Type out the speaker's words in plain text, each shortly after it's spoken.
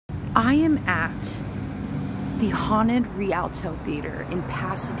I am at the Haunted Rialto Theater in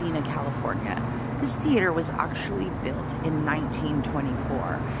Pasadena, California. This theater was actually built in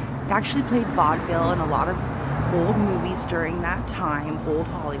 1924. It actually played vaudeville in a lot of old movies during that time, old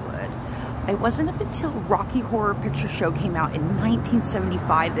Hollywood. It wasn't up until Rocky Horror Picture Show came out in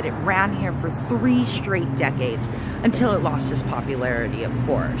 1975 that it ran here for 3 straight decades, until it lost its popularity, of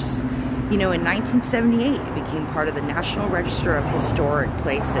course. You know, in 1978, it became part of the National Register of Historic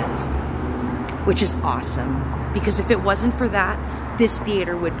Places, which is awesome, because if it wasn't for that, this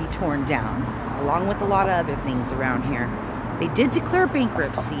theater would be torn down, along with a lot of other things around here. They did declare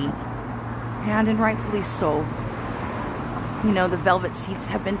bankruptcy, and rightfully so. You know, the velvet seats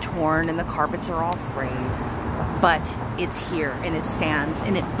have been torn and the carpets are all frayed, but it's here and it stands,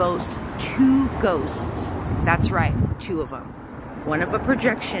 and it boasts 2 ghosts. That's right, 2 of them. One of a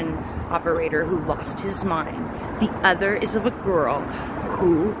projection operator who lost his mind. The other is of a girl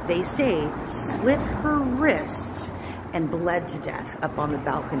who, they say, slit her wrists and bled to death up on the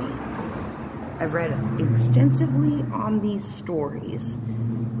balcony. I've read extensively on these stories,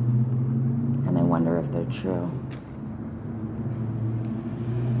 and I wonder if they're true.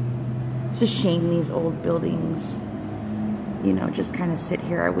 It's a shame these old buildings, you know, just kind of sit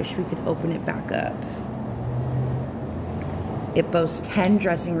here. I wish we could open it back up. It boasts 10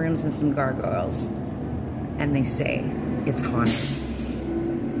 dressing rooms and some gargoyles, and they say it's haunted.